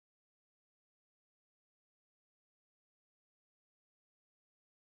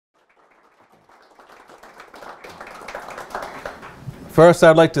First,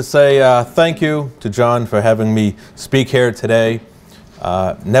 I'd like to say thank you to John for having me speak here today.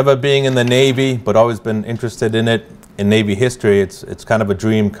 Never being in the Navy, but always been interested in it, in Navy history. It's kind of a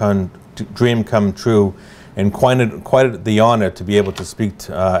dream come true, and quite the honor to be able to speak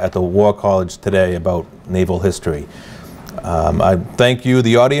at the War College today about naval history. I thank you,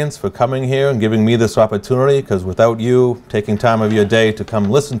 the audience, for coming here and giving me this opportunity, because without you taking time of your day to come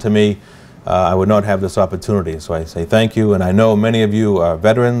listen to me, I would not have this opportunity. So I say thank you, and I know many of you are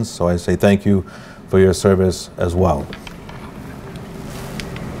veterans, so I say thank you for your service as well.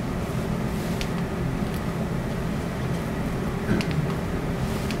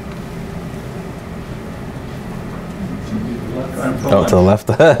 Oh, to the left.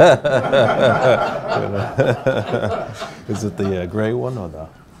 Is it the gray one or the?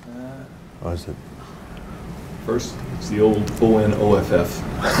 Or is it? First, it's the old ON-OFF.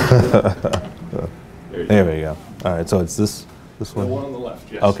 There we go. All right, so it's this one? The one on the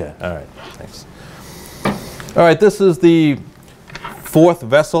left, yes. Okay, all right, thanks. All right, this is the fourth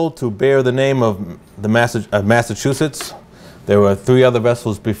vessel to bear the name of the Massachusetts. There were 3 other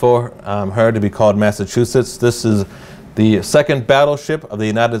vessels before her to be called Massachusetts. This is the second battleship of the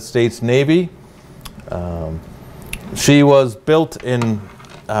United States Navy. She was built in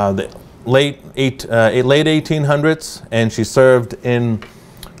the late 1800s, and she served in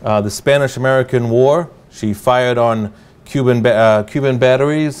the Spanish-American War. She fired on Cuban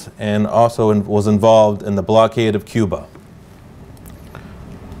batteries and also was involved in the blockade of Cuba.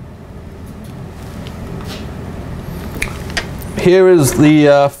 Here is the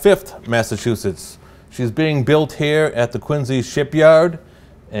 5th Massachusetts. She's being built here at the Quincy shipyard,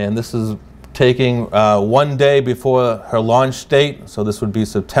 and this is taking 1 day before her launch date, so this would be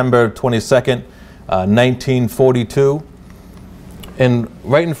September 22nd, 1942. And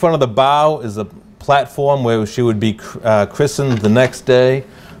right in front of the bow is a platform where she would be christened the next day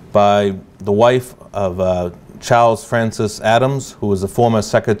by the wife of Charles Francis Adams, who was a former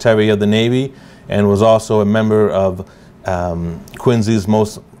Secretary of the Navy and was also a member of Quincy's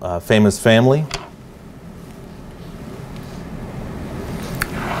most famous family.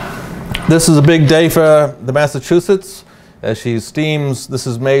 This is a big day for the Massachusetts as she steams. This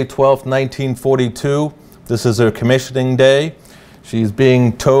is May 12th, 1942. This is her commissioning day. She's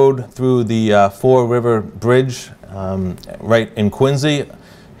being towed through the Fore River Bridge right in Quincy,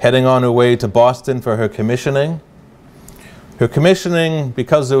 heading on her way to Boston for her commissioning. Her commissioning,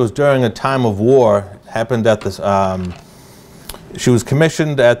 because it was during a time of war, happened at this. She was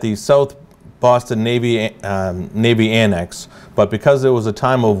commissioned at the South Boston Navy Annex, but because it was a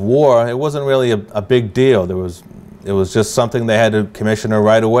time of war, it wasn't really a big deal. It was just something they had to commission her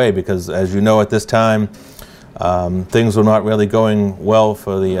right away, because, as you know, at this time, things were not really going well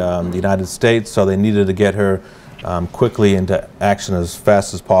for the United States, so they needed to get her quickly into action as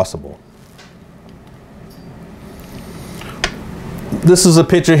fast as possible. This is a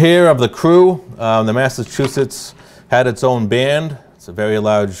picture here of the crew. The Massachusetts had its own band. It's a very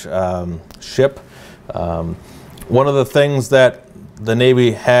large ship. One of the things that the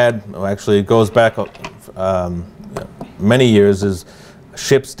Navy had, actually it goes back many years, is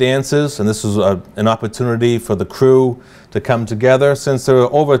ship's dances, and this was an opportunity for the crew to come together. Since there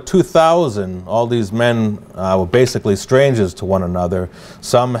were over 2,000, all these men were basically strangers to one another.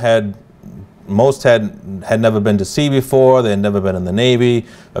 Most had never been to sea before, they had never been in the Navy,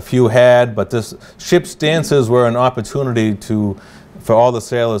 a few had, but this ship's dances were an opportunity for all the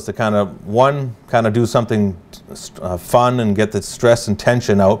sailors to kind of do something fun and get the stress and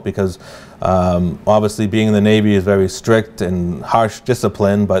tension out, because obviously being in the Navy is very strict and harsh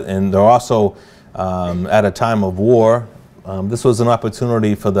discipline, and they're also at a time of war. This was an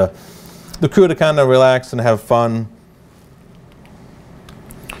opportunity for the crew to kind of relax and have fun.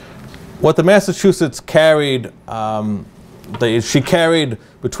 What the Massachusetts carried, she carried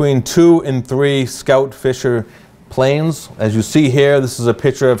between 2 and 3 Scout Fisher planes. As you see here, this is a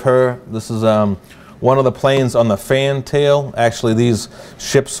picture of her. This is one of the planes on the fantail. Actually, these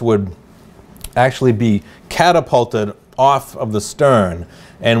ships would actually be catapulted off of the stern.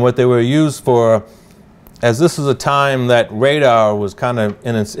 And what they were used for, as this is a time that radar was kind of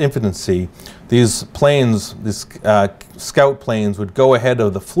in its infancy, these planes, these scout planes, would go ahead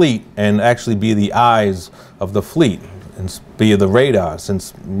of the fleet and actually be the eyes of the fleet and be the radar,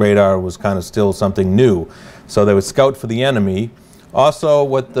 since radar was kind of still something new. So they would scout for the enemy. Also,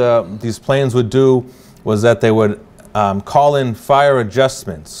 what these planes would do was that they would call in fire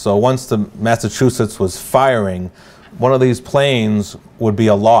adjustments. So once the Massachusetts was firing, one of these planes would be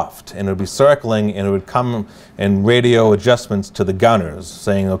aloft, and it would be circling, and it would come and radio adjustments to the gunners,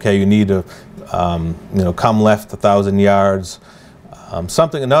 saying, okay, you need to come left 1,000 yards.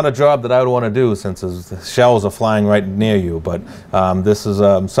 Not a job that I would want to do since the shells are flying right near you, but this is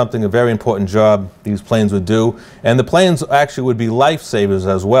a very important job these planes would do. And the planes actually would be lifesavers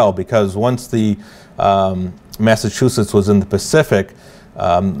as well, because once the Massachusetts was in the Pacific,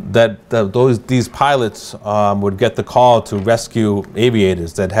 these pilots would get the call to rescue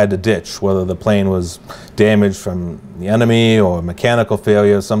aviators that had to ditch, whether the plane was damaged from the enemy or mechanical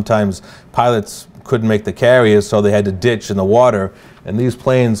failure. Sometimes pilots couldn't make the carriers, so they had to ditch in the water, and these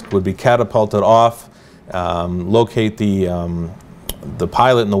planes would be catapulted off, locate the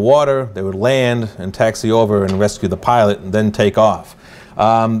pilot in the water. They would land and taxi over and rescue the pilot and then take off.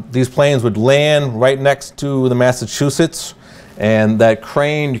 These planes would land right next to the Massachusetts, and that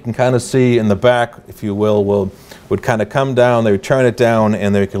crane you can kind of see in the back, if you will, would kind of come down. They would turn it down,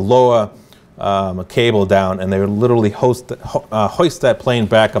 and they could lower a cable down, and they would literally hoist that plane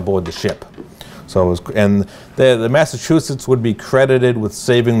back aboard the ship. So the Massachusetts would be credited with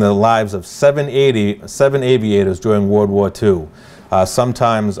saving the lives of 7 aviators during World War II,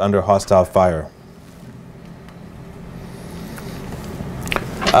 sometimes under hostile fire.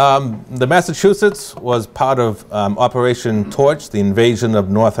 The Massachusetts was part of Operation Torch, the invasion of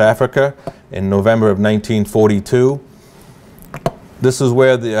North Africa in November of 1942. This is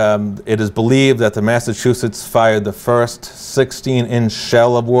where it is believed that the Massachusetts fired the first 16-inch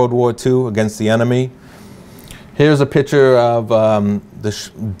shell of World War II against the enemy. Here's a picture of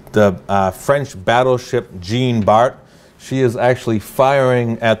the French battleship Jean Bart. She is actually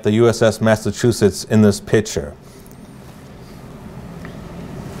firing at the USS Massachusetts in this picture.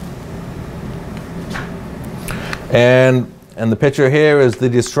 And the picture here is the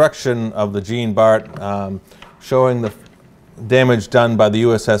destruction of the Jean Bart, showing the damage done by the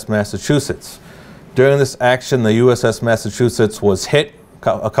USS Massachusetts. During this action, the USS Massachusetts was hit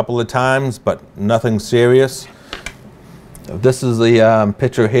a couple of times, but nothing serious. This is the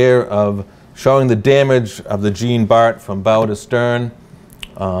picture here of showing the damage of the Jean Bart from bow to stern.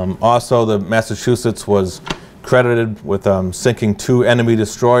 Also, the Massachusetts was credited with sinking 2 enemy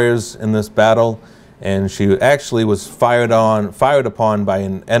destroyers in this battle, and she actually was fired upon by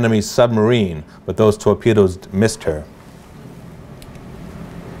an enemy submarine, but those torpedoes missed her.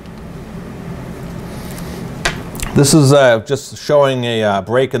 This is just showing a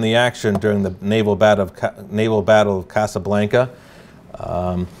break in the action during the naval battle of Casablanca.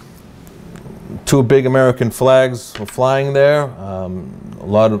 2 big American flags were flying there. A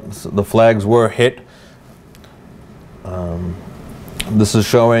lot of the flags were hit. This is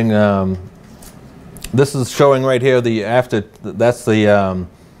showing right here that's the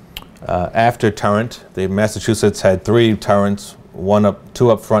after turret. The Massachusetts had 3 turrets,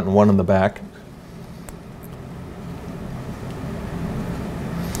 2 up front and 1 in the back.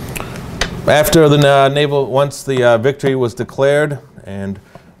 After the once the victory was declared, and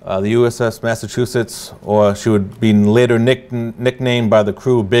the USS Massachusetts, or she would be later nicknamed by the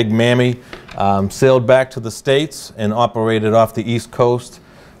crew Big Mammy, sailed back to the States and operated off the East Coast,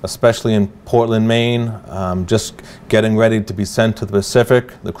 especially in Portland, Maine, just getting ready to be sent to the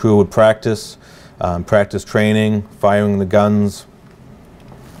Pacific. The crew would practice training, firing the guns.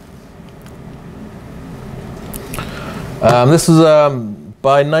 This is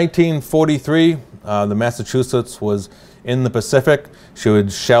by 1943, the Massachusetts was in the Pacific. She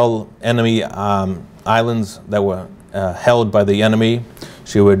would shell enemy islands that were held by the enemy.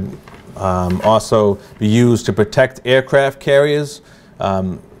 She would also be used to protect aircraft carriers.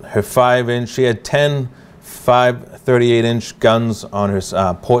 Her 5-inch, she had 10 38-inch guns on her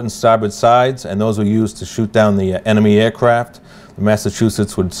port and starboard sides, and those were used to shoot down the enemy aircraft. The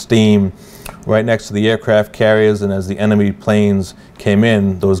Massachusetts would steam right next to the aircraft carriers, and as the enemy planes came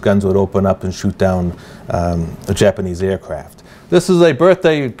in, those guns would open up and shoot down the Japanese aircraft. This is a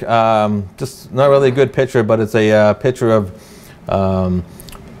birthday, just not really a good picture, but it's a picture of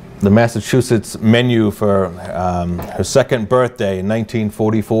the Massachusetts menu for her 2nd birthday in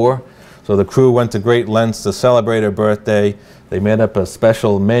 1944. So the crew went to great lengths to celebrate her birthday. They made up a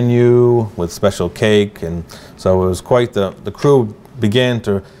special menu with special cake, and so it was quite the crew began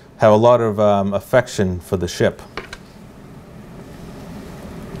to have a lot of affection for the ship.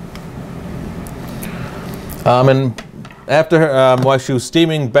 And after her, while she was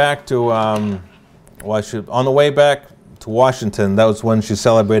steaming back to, on the way back to Washington, that was when she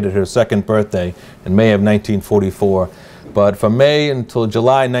celebrated her 2nd birthday in May of 1944. But from May until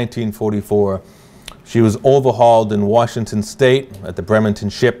July 1944, she was overhauled in Washington State at the Bremerton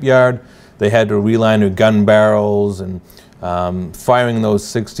shipyard. They had to reline her gun barrels, and firing those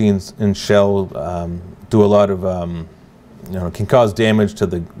 16-inch shell do a lot of, can cause damage to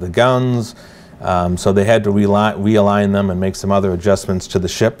the guns. So they had to realign them and make some other adjustments to the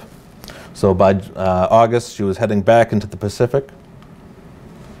ship. So by August, she was heading back into the Pacific.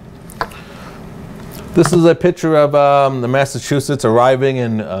 This is a picture of the Massachusetts arriving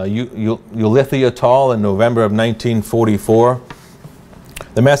in Ulithi Atoll in November of 1944.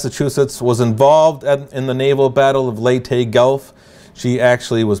 The Massachusetts was involved in the naval battle of Leyte Gulf. She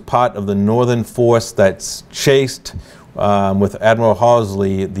actually was part of the northern force that chased, with Admiral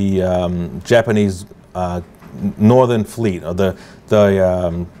Halsey, the Japanese northern fleet, or the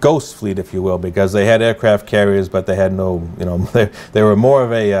ghost fleet, if you will, because they had aircraft carriers, but they had no, they were more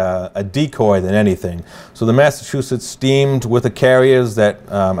of a decoy than anything. So the Massachusetts steamed with the carriers that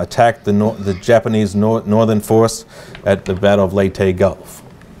attacked the Japanese northern force at the Battle of Leyte Gulf.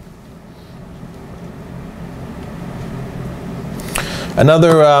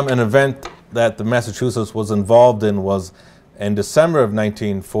 Another an event that the Massachusetts was involved in was in December of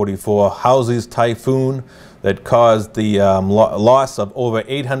 1944, Halsey's typhoon that caused the loss of over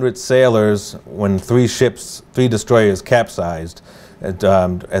 800 sailors when three destroyers capsized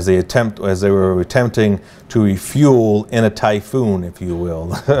as they were attempting to refuel in a typhoon, if you will.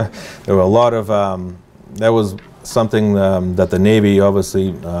 There were a lot of that was something that the Navy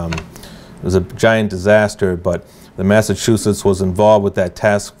obviously was a giant disaster, but the Massachusetts was involved with that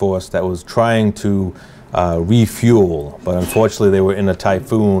task force that was trying to refuel, but unfortunately they were in a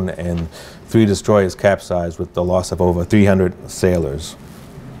typhoon and 3 destroyers capsized with the loss of over 300 sailors.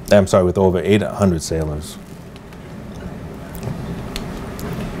 I'm sorry, with over 800 sailors.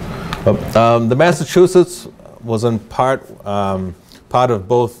 The Massachusetts was in part of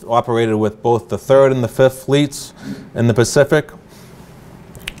both, operated with both the 3rd and the 5th fleets in the Pacific.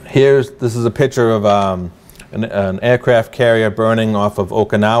 This is a picture of an aircraft carrier burning off of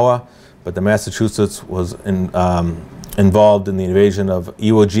Okinawa, but the Massachusetts was involved in the invasion of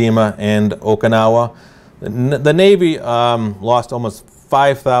Iwo Jima and Okinawa. The Navy lost almost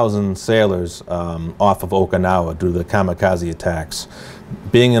 5,000 sailors off of Okinawa due to the kamikaze attacks.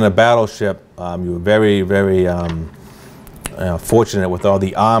 Being in a battleship, you were very, very fortunate with all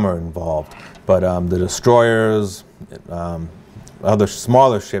the armor involved, but the destroyers, other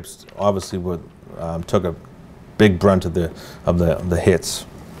smaller ships obviously took a big brunt of the hits.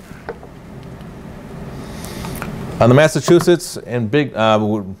 The Massachusetts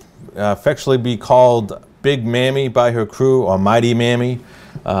would affectionately be called Big Mammy by her crew, or Mighty Mammy.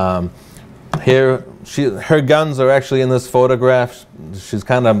 Here, her guns are actually in this photograph. She's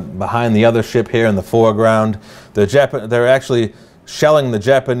kind of behind the other ship here in the foreground. They're actually shelling the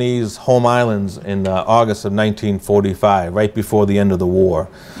Japanese home islands in August of 1945, right before the end of the war.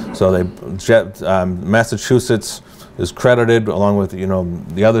 So Massachusetts is credited, along with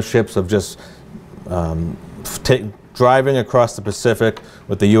the other ships, of just driving across the Pacific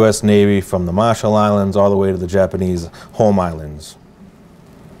with the U.S. Navy from the Marshall Islands all the way to the Japanese home islands.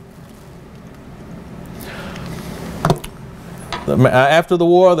 After the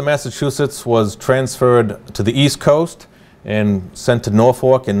war, the Massachusetts was transferred to the East Coast and sent to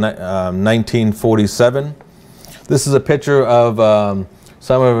Norfolk in 1947. This is a picture of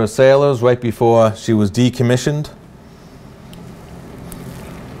some of her sailors right before she was decommissioned.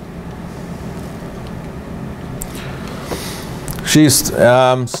 She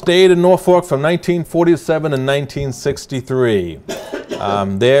stayed in Norfolk from 1947 and 1963.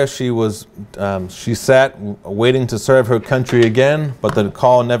 There she sat waiting to serve her country again, but the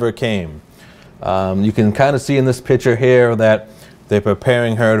call never came. You can kind of see in this picture here that they're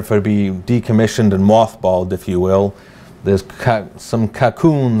preparing her to be decommissioned and mothballed, if you will. There's some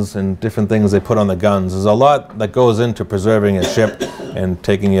cocoons and different things they put on the guns. There's a lot that goes into preserving a ship and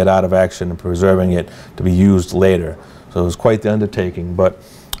taking it out of action and preserving it to be used later. So it was quite the undertaking, but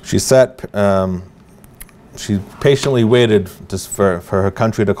she she patiently waited for her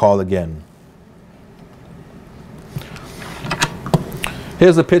country to call again.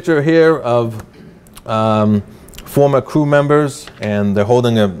 Here's a picture here of former crew members, and they're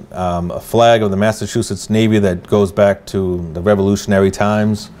holding a flag of the Massachusetts Navy that goes back to the Revolutionary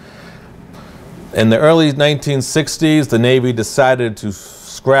times. In the early 1960s, the Navy decided to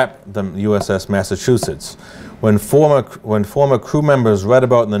scrap the USS Massachusetts. When former crew members read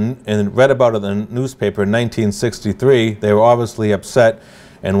about it in the newspaper in 1963, they were obviously upset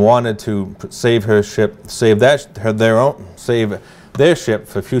and wanted to save her ship, save their ship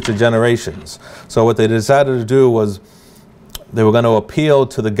for future generations. So what they decided to do was they were going to appeal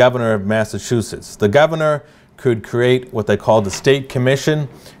to the governor of Massachusetts. The governor could create what they called the state commission,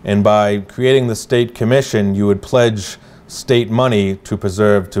 and by creating the state commission, you would pledge state money to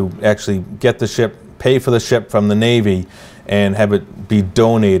actually get the ship, pay for the ship from the Navy, and have it be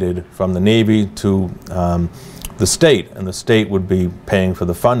donated from the Navy to the state, and the state would be paying for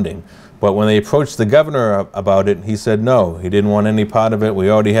the funding. But when they approached the governor about it, he said no, he didn't want any part of it. We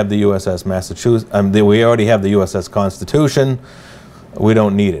already have the USS Massachusetts, we already have the USS Constitution, we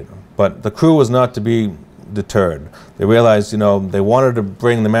don't need it. But the crew was not to be deterred. They realized, you know, they wanted to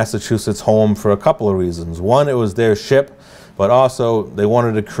bring the Massachusetts home for a couple of reasons. One, it was their ship, but also they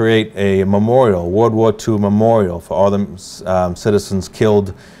wanted to create a memorial, World War II memorial, for all the citizens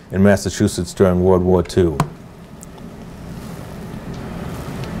killed in Massachusetts during World War II.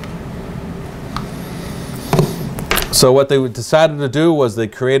 So what they decided to do was they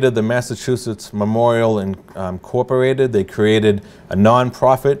created the Massachusetts Memorial Incorporated. They created a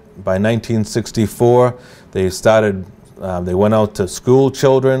non-profit by 1964. They started, they went out to school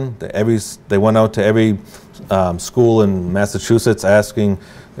children. They went out to every school in Massachusetts asking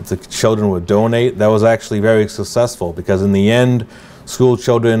if the children would donate. That was actually very successful, because in the end, school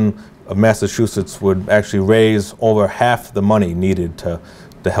children of Massachusetts would actually raise over half the money needed to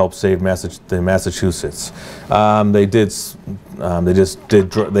help save Massachusetts. They did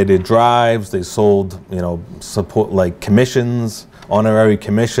drives. They sold, you know, support, like commissions, honorary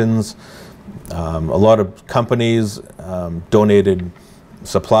commissions. A lot of companies donated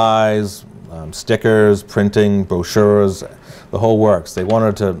supplies, stickers, printing, brochures, the whole works. They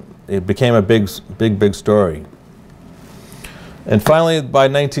wanted to. It became a big story. And finally, by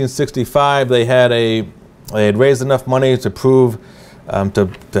 1965, they had raised enough money to prove. To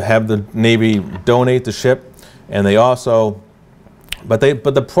have the Navy donate the ship, and they also, but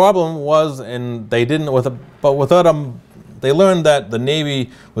the problem was, and they didn't they learned that the Navy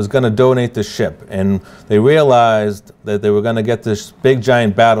was going to donate the ship, and they realized that they were going to get this big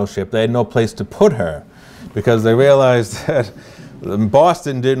giant battleship. They had no place to put her, because they realized that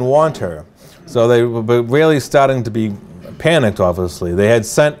Boston didn't want her, so they were really starting to be panicked. Obviously, they had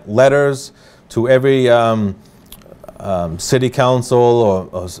sent letters to every city council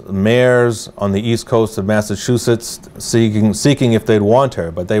or mayors on the east coast of Massachusetts seeking if they'd want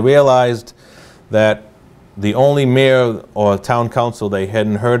her, but they realized that the only mayor or town council they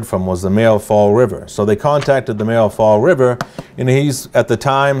hadn't heard from was the mayor of Fall River. So they contacted the mayor of Fall River, and he's, at the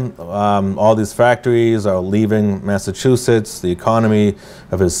time, all these factories are leaving Massachusetts, the economy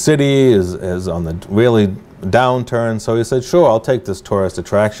of his city is on the really downturn, so he said, sure, I'll take this tourist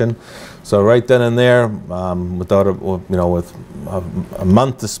attraction. So right then and there, with a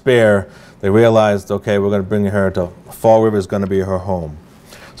month to spare, they realized, okay, we're going to bring her to Fall River, is going to be her home.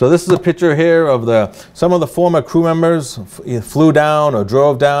 So this is a picture here of some of the former crew members flew down or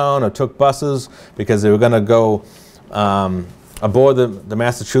drove down or took buses because they were going to go aboard the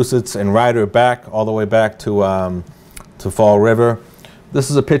Massachusetts and ride her back all the way back to Fall River.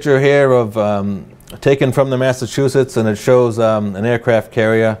 This is a picture here of taken from the Massachusetts, and it shows an aircraft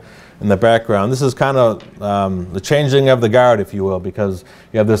carrier in the background. This is kind of the changing of the guard, if you will, because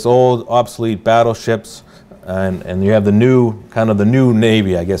you have this old obsolete battleships, and you have the new, kind of the new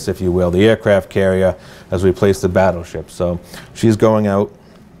Navy, I guess, if you will. The aircraft carrier has replaced the battleship. So she's going out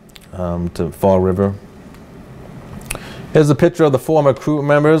to Fall River. Here's a picture of the former crew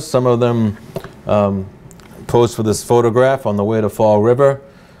members. Some of them posed for this photograph on the way to Fall River.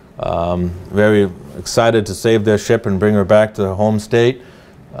 Very excited to save their ship and bring her back to her home state.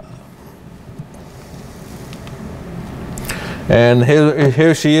 And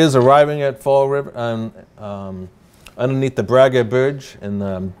here she is arriving at Fall River underneath the Braga Bridge in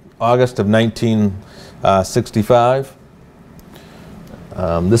August of 1965.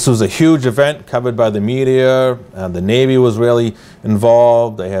 This was a huge event covered by the media. The Navy was really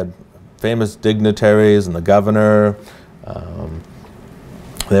involved. They had famous dignitaries and the governor.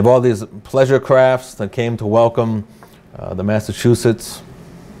 They have all these pleasure crafts that came to welcome the Massachusetts.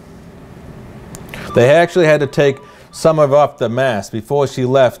 They actually had to take some of off the mast. Before she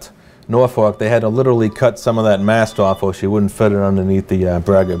left Norfolk, they had to literally cut some of that mast off or she wouldn't fit it underneath the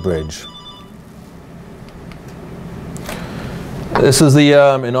Braga Bridge. This is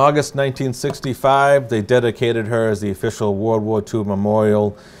in August 1965, they dedicated her as the official World War II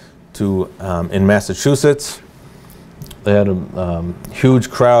memorial in Massachusetts. They had a huge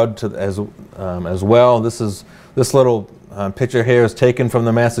crowd as well. This little picture here is taken from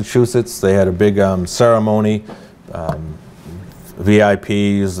the Massachusetts. They had a big ceremony.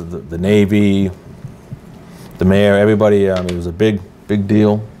 VIPs, the Navy, the mayor, everybody. It was a big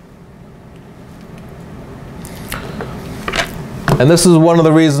deal. And this is one of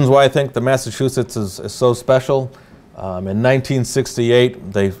the reasons why I think the Massachusetts is so special. In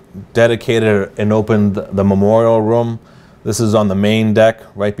 1968, they dedicated and opened the memorial room. This is on the main deck,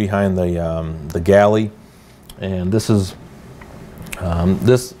 right behind the galley. And this is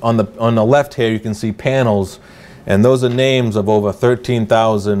This on the left here, you can see panels, and those are names of over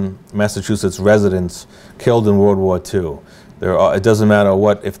 13,000 Massachusetts residents killed in World War II. It doesn't matter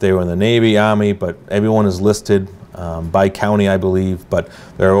if they were in the Navy, Army, but everyone is listed by county, I believe. But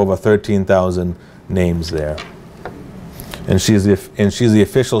there are over 13,000 names there, and she's the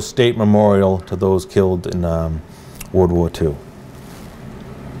official state memorial to those killed in World War II.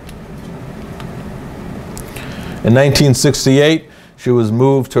 In 1968, she was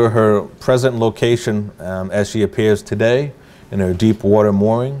moved to her present location as she appears today in her deep water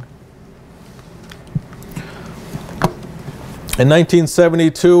mooring. In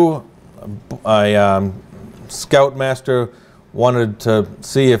 1972, a scoutmaster wanted to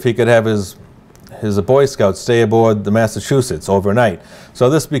see if he could have his Boy Scouts stay aboard the Massachusetts overnight. So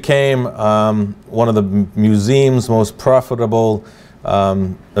this became one of the museum's most profitable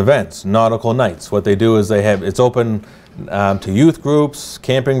events, nautical nights. What they do is it's open to youth groups,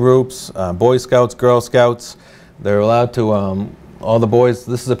 camping groups, Boy Scouts, Girl Scouts. They're allowed to, all the boys,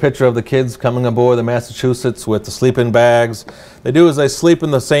 this is a picture of the kids coming aboard the Massachusetts with the sleeping bags. They do is they sleep in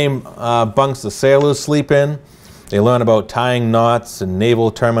the same bunks the sailors sleep in. They learn about tying knots and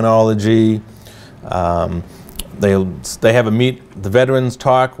naval terminology. They have a Meet the Veterans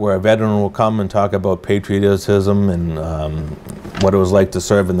talk where a veteran will come and talk about patriotism and what it was like to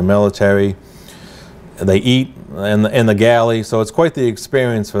serve in the military. They eat in the galley, so it's quite the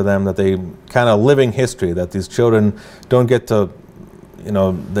experience for them, that they kind of living history that these children don't get to,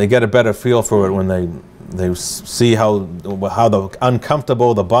 they get a better feel for it when they see how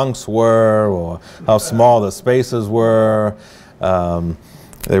uncomfortable the bunks were or how small the spaces were.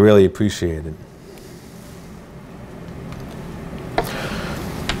 They really appreciate it.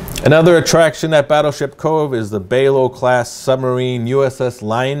 Another attraction at Battleship Cove is the Bailo-class submarine USS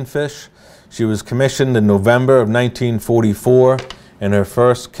Lionfish. She was commissioned in November of 1944, and her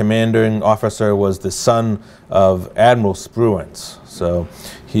first commanding officer was the son of Admiral Spruance. So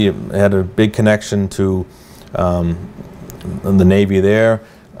he had a big connection to the Navy there.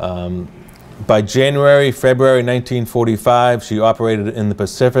 By February 1945, she operated in the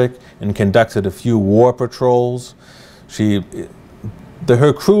Pacific and conducted a few war patrols.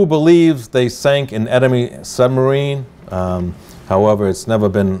 Her crew believes they sank an enemy submarine. However, it's never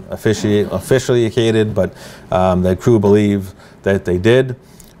been officiated, but the crew believe that they did.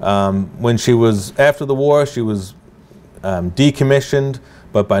 After the war, she was decommissioned,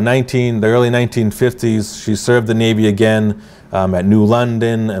 but by the early 1950s, she served the Navy again at New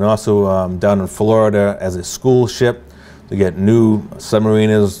London and also down in Florida as a school ship to get new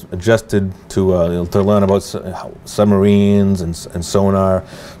submariners adjusted to learn about submarines and sonar.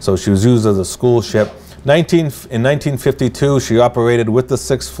 So she was used as a school ship. In 1952, she operated with the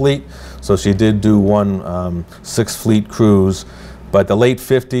 6th Fleet, so she did do one 6th Fleet cruise. But the late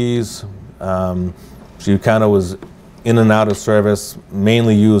 50s, she kind of was in and out of service,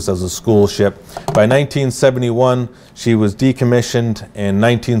 mainly used as a school ship. By 1971, she was decommissioned, and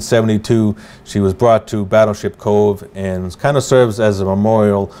 1972, she was brought to Battleship Cove and kind of serves as a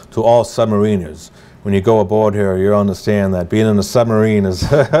memorial to all submariners. When you go aboard here, you'll understand that being in a submarine is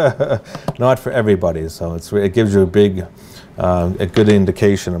not for everybody. So it gives you a good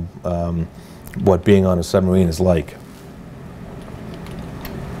indication of what being on a submarine is like.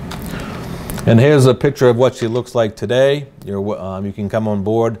 And here's a picture of what she looks like today. You can come on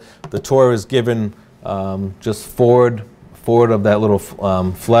board. The tour is given just forward of that little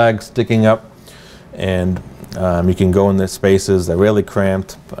flag sticking up, and you can go in the spaces. They're really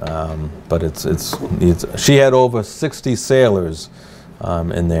cramped, but she had over 60 sailors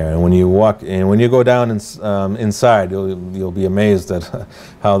in there. And when you go down inside, you'll be amazed at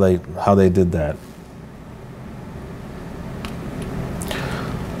how they did that.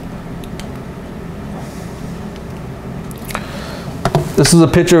 This is a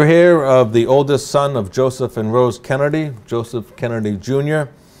picture here of the oldest son of Joseph and Rose Kennedy, Joseph Kennedy Jr.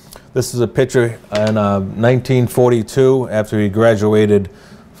 This is a picture in 1942 after he graduated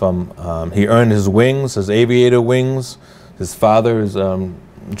from, he earned his wings, his aviator wings. His father is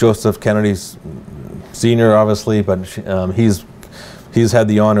Joseph Kennedy Sr., obviously, but he's had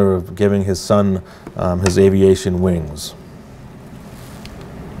the honor of giving his son his aviation wings.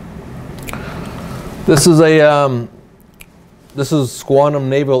 This is Squantum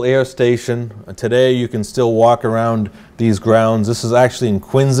Naval Air Station. Today you can still walk around these grounds. This is actually in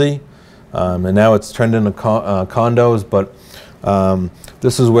Quincy, and now it's turned into condos, but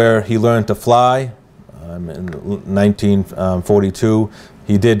this is where he learned to fly in 1942.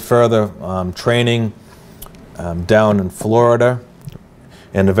 He did further training down in Florida.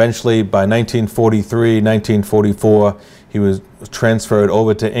 and eventually by 1943, 1944, he was transferred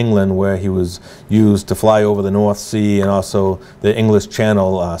over to England, where he was used to fly over the North Sea and also the English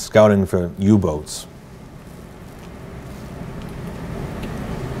Channel, scouting for U-boats.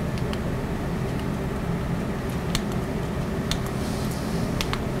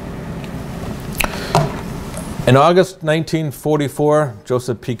 In August 1944,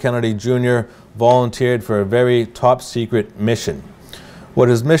 Joseph P. Kennedy Jr. volunteered for a very top-secret mission. What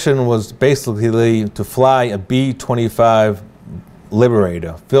his mission was basically to fly a B-25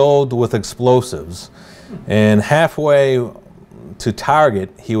 Liberator filled with explosives, and halfway to target,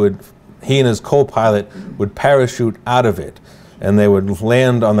 he and his co-pilot would parachute out of it, and they would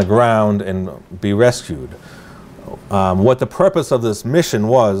land on the ground and be rescued. What the purpose of this mission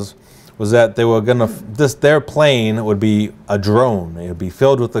was that they were their plane would be a drone. It would be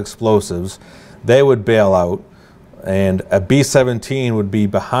filled with explosives. They would bail out, and a B-17 would be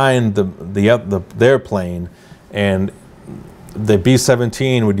behind their plane, and the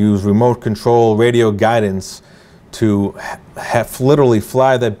B-17 would use remote control radio guidance to literally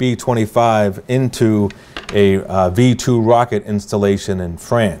fly that B-25 into a V-2 rocket installation in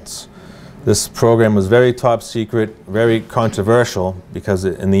France. This program was very top secret, very controversial, because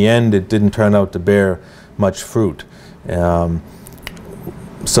in the end it didn't turn out to bear much fruit. So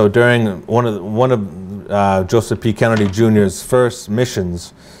during one of Joseph P. Kennedy Jr.'s first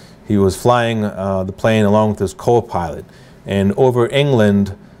missions, he was flying the plane along with his co-pilot, and over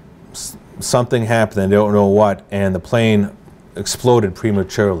England something happened, they don't know what, and the plane exploded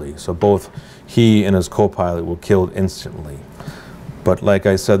prematurely. So both he and his co-pilot were killed instantly. But like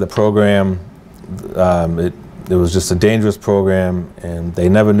I said, the program, it was just a dangerous program, and they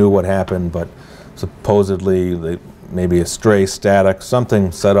never knew what happened, but supposedly maybe a stray static,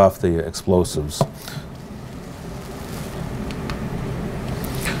 something set off the explosives.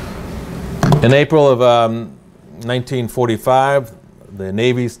 In April of 1945, the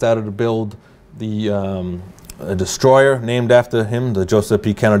Navy started to build a destroyer named after him, the Joseph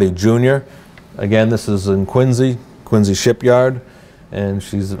P. Kennedy Jr. Again, this is in Quincy Shipyard, and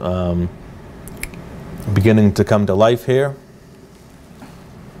she's beginning to come to life here.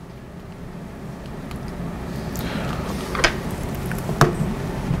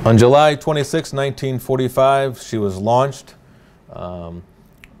 On July 26, 1945, she was launched.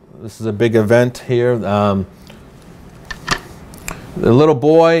 This is a big event here. The little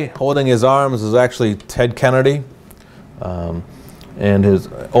boy holding his arms is actually Ted Kennedy, and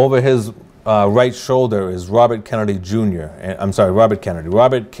over his right shoulder is Robert Kennedy Jr. I'm sorry, Robert Kennedy.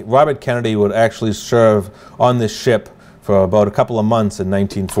 Robert Kennedy would actually serve on this ship for about a couple of months in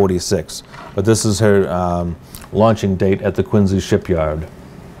 1946. But this is her launching date at the Quincy Shipyard.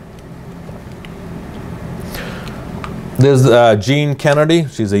 There's Jean Kennedy.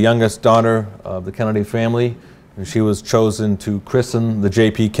 She's the youngest daughter of the Kennedy family, and she was chosen to christen the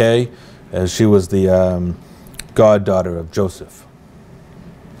JPK, as she was the goddaughter of Joseph.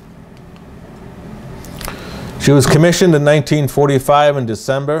 She was commissioned in 1945 in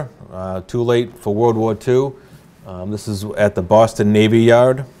December, too late for World War II. This is at the Boston Navy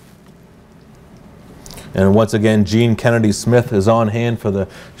Yard. And once again, Jean Kennedy Smith is on hand for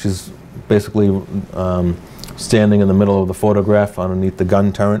she's basically standing in the middle of the photograph underneath the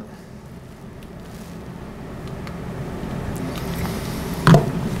gun turret.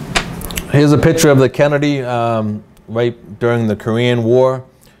 Here's a picture of the Kennedy right during the Korean War.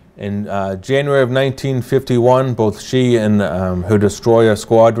 In January of 1951, both she and her destroyer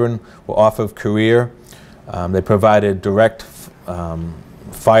squadron were off of Korea. They provided direct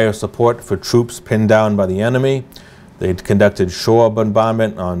fire support for troops pinned down by the enemy. They conducted shore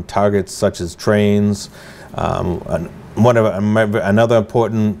bombardment on targets such as trains. Another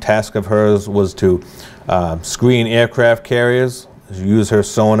important task of hers was to screen aircraft carriers, use her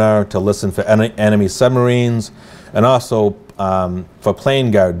sonar to listen for enemy submarines, and also for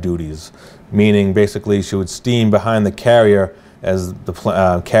plane guard duties, meaning basically she would steam behind the carrier as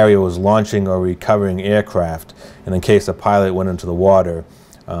the carrier was launching or recovering aircraft, and in case a pilot went into the water,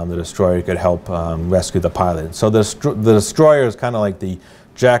 the destroyer could help rescue the pilot. So the destroyer is kind of like the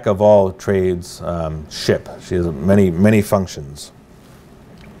jack of all trades ship. She has many functions.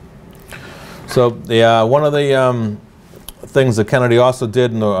 So one of the things that Kennedy also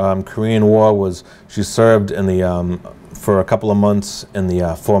did in the Korean War was she served in for a couple of months in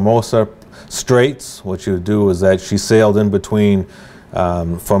the Formosa Straits. What she would do is that she sailed in between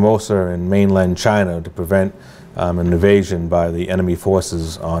Formosa and mainland China to prevent an invasion by the enemy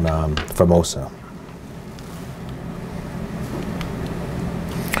forces on Formosa.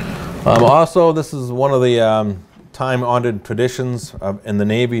 Also, this is one of the time-honored traditions in the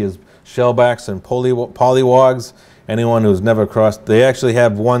Navy is shellbacks and polywogs. Anyone who's never crossed, they actually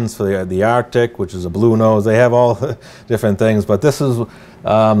have ones for the Arctic, which is a blue nose. They have all different things, but this is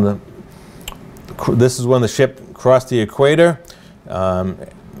when the ship crossed the equator.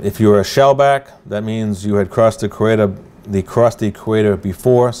 If you were a shellback, that means you had crossed the equator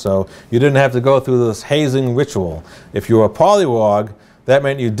before, so you didn't have to go through this hazing ritual. If you were a polywog, that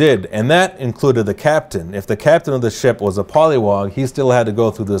meant you did, and that included the captain. If the captain of the ship was a polywog, he still had to go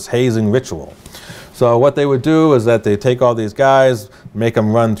through this hazing ritual. So what they would do is that they take all these guys, make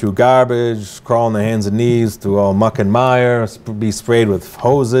them run through garbage, crawl on their hands and knees through all muck and mire, be sprayed with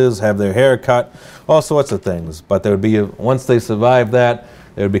hoses, have their hair cut, all sorts of things. But there would be, once they survived that,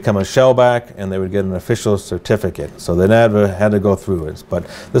 they would become a shellback and they would get an official certificate. So they never had to go through it. But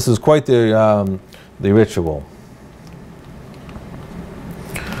this is quite the ritual.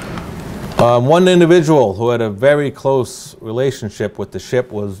 One individual who had a very close relationship with the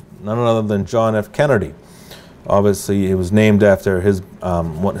ship was none other than John F. Kennedy. Obviously, he was named after his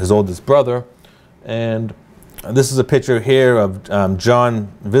oldest brother. And this is a picture here of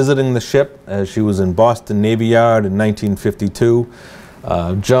John visiting the ship as she was in Boston Navy Yard in 1952.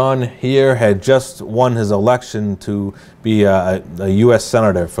 John here had just won his election to be a U.S.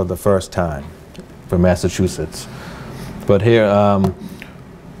 Senator for the first time for Massachusetts. But here,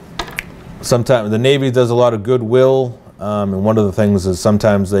 sometimes the Navy does a lot of goodwill, and one of the things is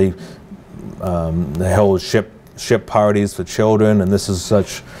sometimes they hold ship parties for children, and this is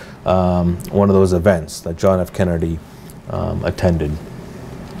such one of those events that John F. Kennedy attended.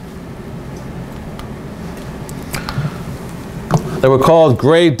 They were called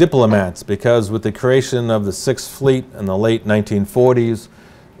gray diplomats because with the creation of the Sixth Fleet in the late 1940s,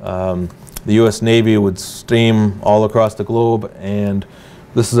 the U.S. Navy would steam all across the globe, and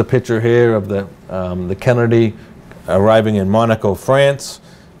this is a picture here of the Kennedy arriving in Monaco, France,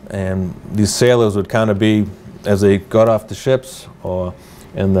 and these sailors would kind of be, as they got off the ships, or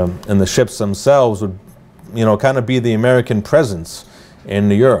in the ships themselves, would, you know, kind of be the American presence in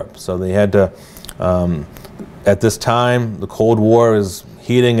Europe. So they had to, at this time, the Cold War is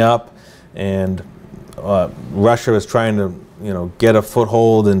heating up, and Russia is trying to, you know, get a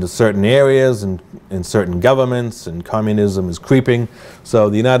foothold into certain areas and in certain governments, and communism is creeping. So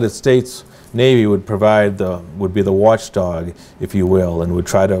the United States Navy would would be the watchdog, if you will, and would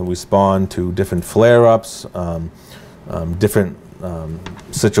try to respond to different flare-ups, different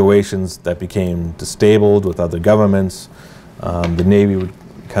situations that became disabled with other governments. The Navy would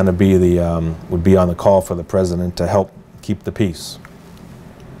kind of be would be on the call for the president to help keep the peace.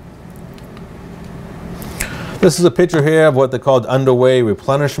 This is a picture here of what they called underway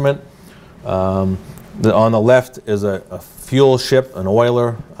replenishment. On the left is a fuel ship, an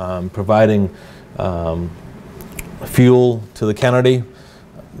oiler, providing fuel to the Kennedy.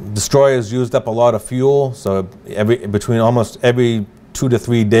 Destroyers used up a lot of fuel, so between almost every 2 to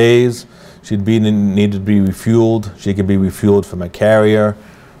 3 days, she'd needed to be refueled. She could be refueled from a carrier.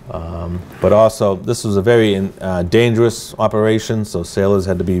 But also, this was a very dangerous operation, so sailors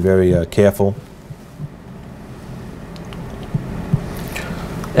had to be very careful.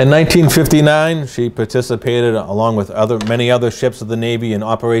 In 1959, she participated along with many other ships of the Navy in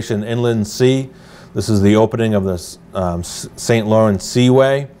Operation Inland Sea. This is the opening of the St. Lawrence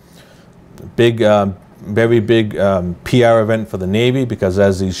Seaway. Very big PR event for the Navy, because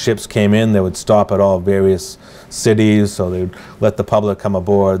as these ships came in, they would stop at all various cities, so they would let the public come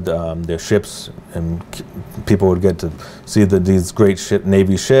aboard their ships, and people would get to see these great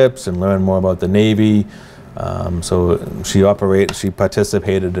Navy ships and learn more about the Navy. So she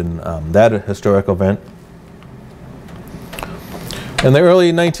participated in that historic event. In the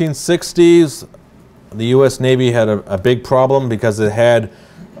early 1960s, the U.S. Navy had a big problem because it had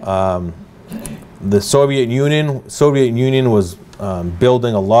the Soviet Union. Soviet Union was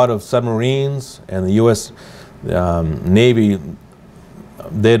building a lot of submarines, and the U.S. Navy,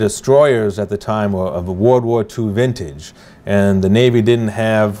 their destroyers at the time were of a World War II vintage, and the Navy didn't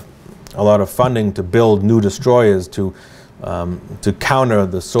have a lot of funding to build new destroyers to counter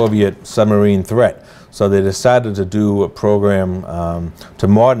the Soviet submarine threat. So they decided to do a program to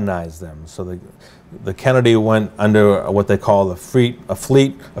modernize them. So the Kennedy went under what they call a FRAM.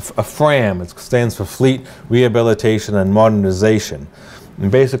 It stands for Fleet Rehabilitation and Modernization.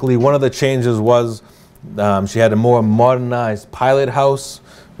 And basically, one of the changes was she had a more modernized pilot house,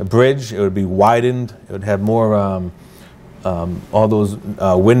 a bridge. It would be widened. It would have more. All those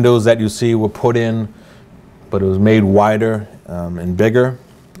windows that you see were put in, but it was made wider and bigger,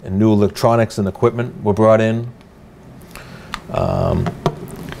 and new electronics and equipment were brought in.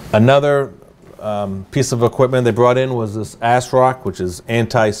 Another piece of equipment they brought in was this ASROC, which is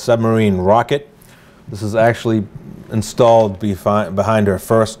anti-submarine rocket. This is actually installed behind our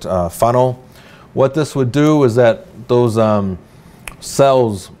first funnel. What this would do is that those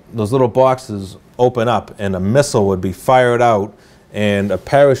cells, those little boxes, open up, and a missile would be fired out, and a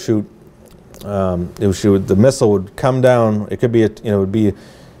parachute. The missile would come down. It could be, it would be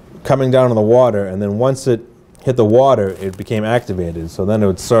coming down in the water, and then once it hit the water, it became activated. So then it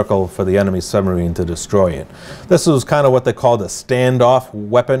would circle for the enemy submarine to destroy it. This was kind of what they called a standoff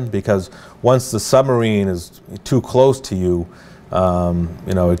weapon, because once the submarine is too close to you,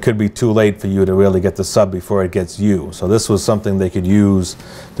 it could be too late for you to really get the sub before it gets you. So this was something they could use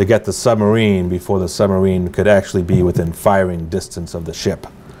to get the submarine before the submarine could actually be within firing distance of the ship.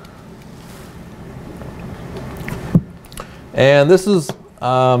 And this is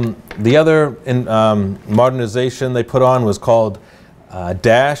the other modernization they put on was called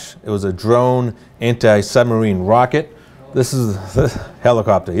DASH. It was a drone anti-submarine rocket. This is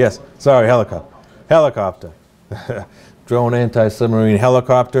helicopter. Yes, sorry, helicopter. Drone anti-submarine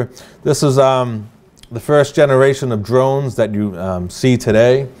helicopter. This is the first generation of drones that you see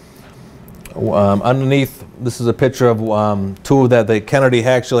today. Underneath, this is a picture of two that the Kennedy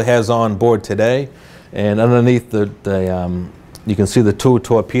actually has on board today. And underneath you can see the two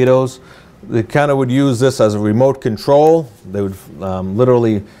torpedoes. They kind of would use this as a remote control. They would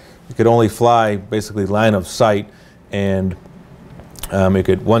literally, you could only fly basically line of sight, and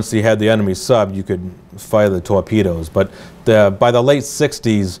once you had the enemy sub, you could fire the torpedoes. But by the late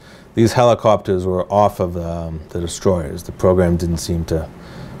 60s, these helicopters were off of the destroyers. The program didn't seem to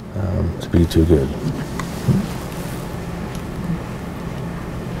be too good.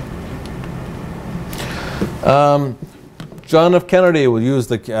 John F. Kennedy would use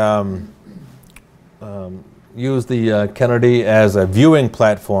the Kennedy as a viewing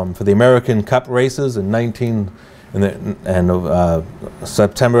platform for the American Cup races in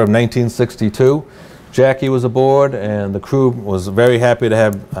September of 1962. Jackie was aboard, and the crew was very happy to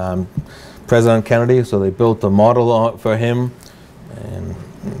have President Kennedy, so they built a model for him, and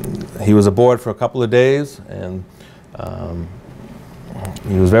he was aboard for a couple of days, and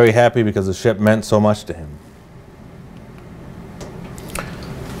he was very happy because the ship meant so much to him.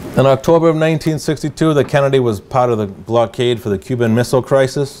 In October of 1962, the Kennedy was part of the blockade for the Cuban Missile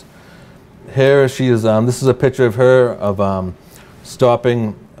Crisis. Here she is. This is a picture of her of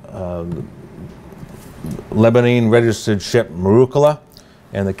stopping Lebanese registered ship Marukala,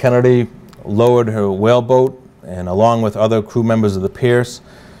 and the Kennedy lowered her whaleboat, and along with other crew members of the Pierce,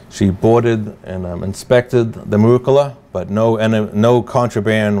 she boarded and inspected the Marukala, but no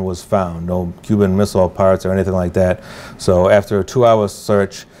contraband was found, no Cuban missile parts or anything like that. So after a 2-hour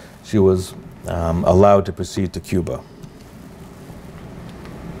search, she was allowed to proceed to Cuba.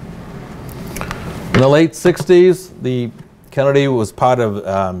 In the late 60s, the Kennedy was part of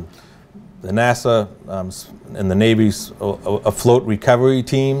the NASA and the Navy's afloat recovery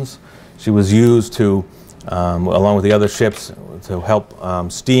teams. She was used to, along with the other ships, to help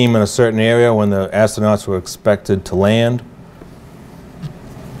steam in a certain area when the astronauts were expected to land.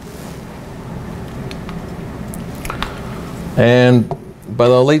 And by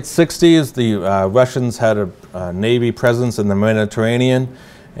the late 60s, the Russians had a Navy presence in the Mediterranean,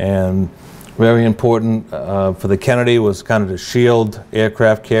 and very important for the Kennedy was kind of to shield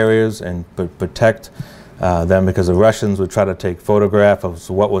aircraft carriers and protect them, because the Russians would try to take photographs of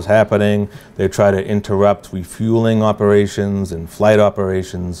what was happening. They'd try to interrupt refueling operations and flight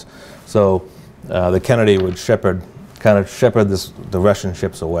operations. So the Kennedy would kind of shepherd the Russian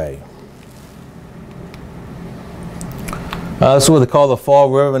ships away. This is what they call the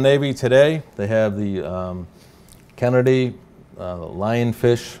Fall River Navy today. They have the Kennedy,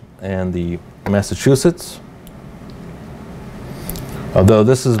 Lionfish, and the Massachusetts. Although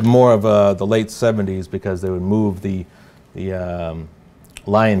this is more of the late 70s, because they would move the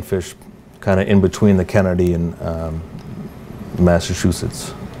Lionfish kind of in between the Kennedy and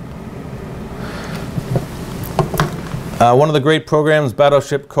Massachusetts. One of the great programs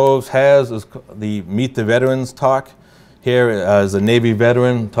Battleship Cove has is the Meet the Veterans talk. Here is a Navy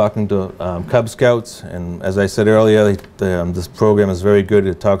veteran talking to Cub Scouts, and as I said earlier, this program is very good.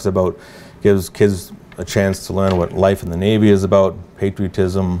 It gives kids a chance to learn what life in the Navy is about,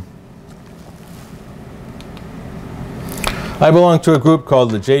 patriotism. I belong to a group called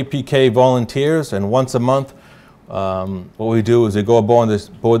the JPK Volunteers, and once a month what we do is we go aboard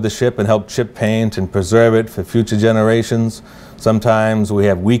the ship and help chip paint and preserve it for future generations. Sometimes we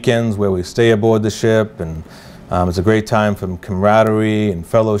have weekends where we stay aboard the ship, and it's a great time for camaraderie and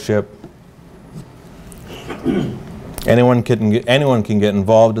fellowship. Anyone can get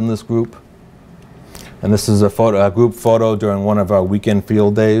involved in this group. And this is a group photo during one of our weekend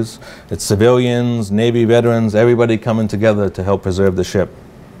field days. It's civilians, Navy veterans, everybody coming together to help preserve the ship.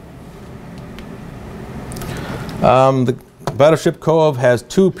 The Battleship Cove has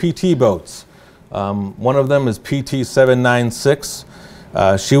 2 PT boats. One of them is PT 796.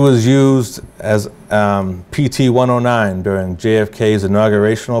 She was used as PT 109 during JFK's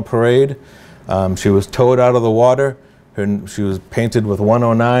inaugurational parade. She was towed out of the water. She was painted with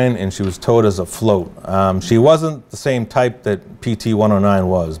 109 and she was towed as a float. She wasn't the same type that PT 109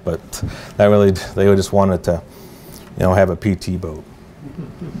 was, but that really, they just wanted to, you know, have a PT boat.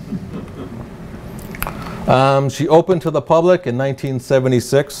 She opened to the public in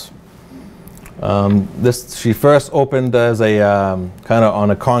 1976. She first opened as a kind of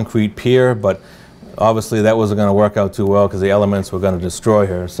on a concrete pier, but obviously that wasn't going to work out too well because the elements were going to destroy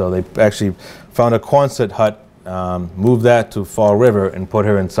her. So they actually found a Quonset hut, moved that to Fall River and put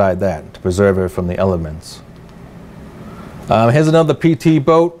her inside that to preserve her from the elements. Here's another PT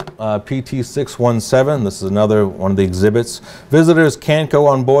boat, PT 617. This is another one of the exhibits. Visitors can't go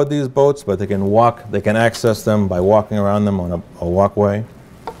on board these boats, but they can access them by walking around them on a walkway.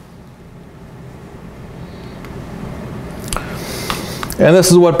 And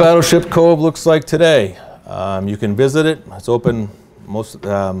this is what Battleship Cove looks like today. You can visit it. It's open for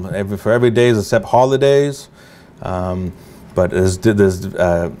every day except holidays. But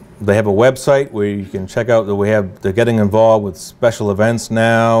they have a website where you can check out that they're getting involved with special events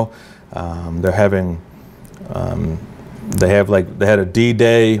now. They had a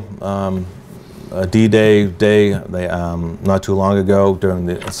D-Day, day not too long ago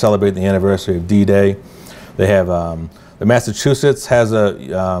celebrating the anniversary of D-Day. They have the Massachusetts has a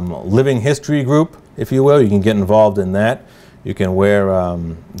living history group, if you will. You can get involved in that. You can wear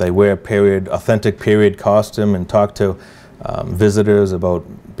they wear authentic period costume and talk to visitors about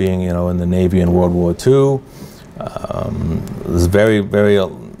being, you know, in the Navy in World War II. It's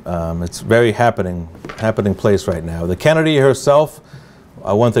it's very happening place right now. The Kennedy herself,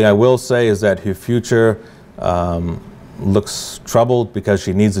 one thing I will say is that her future looks troubled because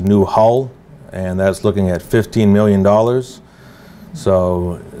she needs a new hull, and that's looking at $15 million.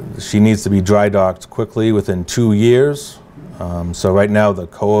 So she needs to be dry docked quickly within 2 years. So right now the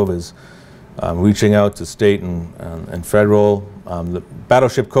Cove is reaching out to state and federal. The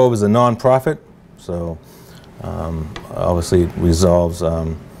Battleship Cove is a non-profit, so obviously it resolves,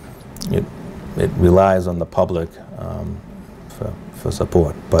 it relies on the public for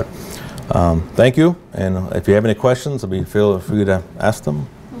support. But thank you, and if you have any questions, feel free to ask them.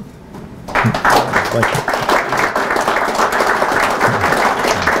 Thank you.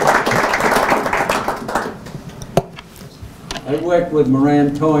 I worked with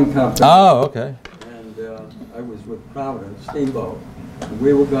Moran Towing Company. Oh, okay. And I was with Providence Steamboat. And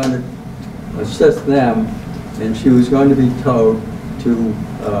we were going to assist them, and she was going to be towed to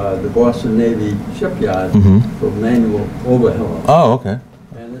the Boston Navy shipyard for manual overhaul. Oh, okay.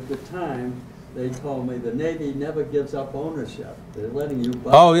 And at the time, they told me the Navy never gives up ownership. They're letting you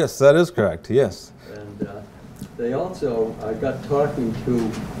buy. Oh, yes, that is correct, yes. And they also, I got talking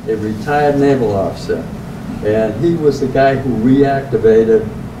to a retired naval officer, and he was the guy who reactivated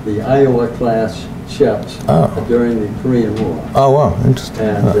the Iowa-class ships during the Korean War. Oh, wow, interesting.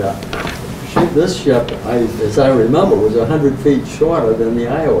 And this ship, as I remember, was 100 feet shorter than the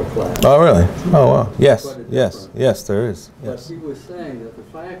Iowa-class. Oh, really? Oh, wow. Yes, yes, yes, there is. Yes. But he was saying that the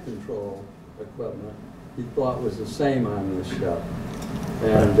fire control equipment he thought was the same on this ship.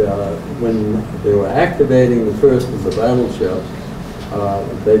 And when they were activating the first of the battleships,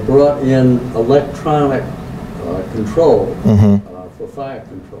 they brought in electronic control for fire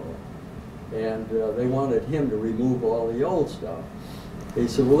control. And they wanted him to remove all the old stuff. He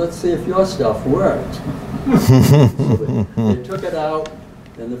said, well, let's see if your stuff works. So they took it out,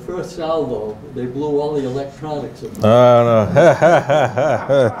 and the first salvo, they blew all the electronics apart. Oh, no. That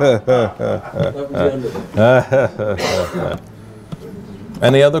was the end of it.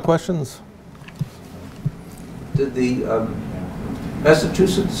 Any other questions? Did the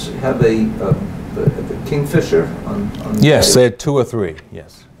Massachusetts have a Kingfisher on Yes, they had 2 or 3,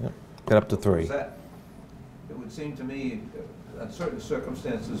 yes. Yep. Got up to 3. It would seem to me, in certain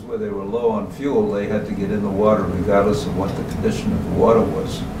circumstances where they were low on fuel, they had to get in the water regardless of what the condition of the water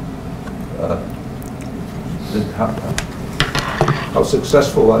was. How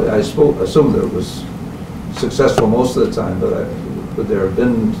successful, I assume that it was successful most of the time, but would there have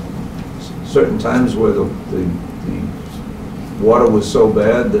been certain times where the water was so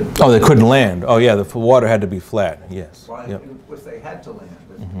bad that... Oh, they couldn't land. Oh, yeah, the water had to be flat, yes. Well, yep. If they had to land,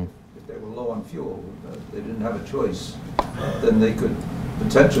 if they were low on fuel, they didn't have a choice, then they could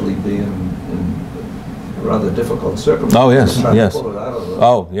potentially be in rather difficult circumstances. Oh, yes, trying yes. to pull it out of the,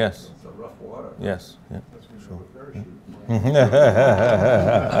 Oh, yes, the rough water. yes, yeah, sure.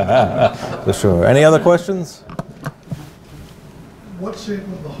 For sure. Any other questions? What shape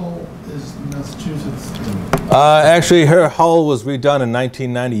of the hull is the Massachusetts in? Actually, her hull was redone in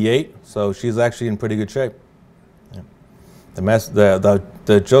 1998, so she's actually in pretty good shape. Yeah.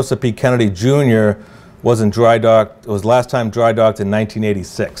 The Joseph P. Kennedy Jr. wasn't dry docked. It was last time dry docked in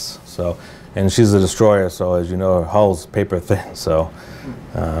 1986. So, and she's a destroyer, so as you know, her hull's paper thin. So,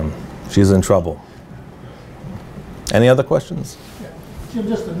 she's in trouble. Any other questions? Yeah. Jim,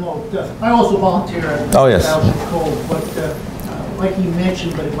 just a note. I also volunteer at Battleship Cove, but like you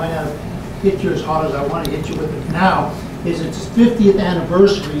mentioned, but it might not hit you as hard as I want to hit you with it now, is its 50th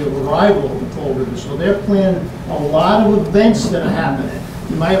anniversary of arrival of the Fall River. So they're planning a lot of events that are happening.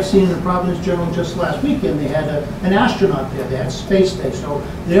 You might have seen in the Providence Journal just last weekend, they had an astronaut there. They had Space Day. So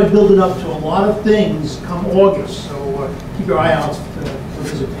they're building up to a lot of things come August. So keep your eye out for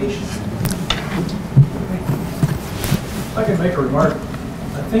visitation. If I can make a remark,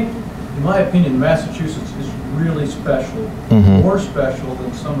 I think, in my opinion, Massachusetts is really special, more special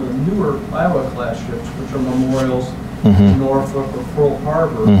than some of the newer Iowa-class ships, which are Memorials, Norfolk, or Pearl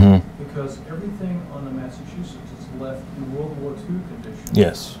Harbor, because everything on the Massachusetts is left in World War II condition.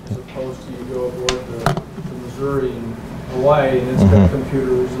 Yes. As opposed to you go aboard the Missouri and Hawaii, and it's got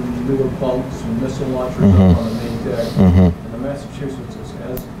computers and newer bunks and missile launchers up on the main deck. And the Massachusetts is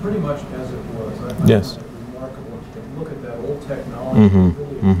as pretty much as it was. I find it remarkable to look at that old technology and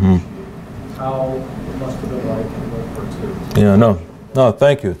really appreciate how it must have been like in World War II. Yeah, no,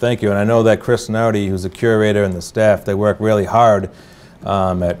 thank you. And I know that Chris Nardi, who's the curator, and the staff, they work really hard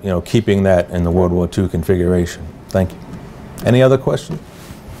at keeping that in the World War II configuration. Thank you. Any other questions?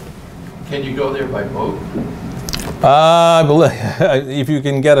 Can you go there by boat? I believe if you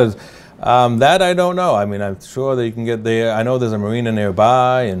can get a that I don't know. I mean, I'm sure that you can get there. I know there's a marina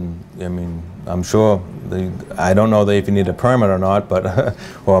nearby, and I mean, I'm sure. I don't know if you need a permit or not, but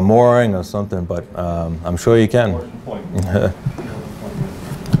or a mooring or something. But I'm sure you can.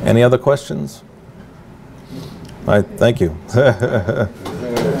 Any other questions? All right, thank you.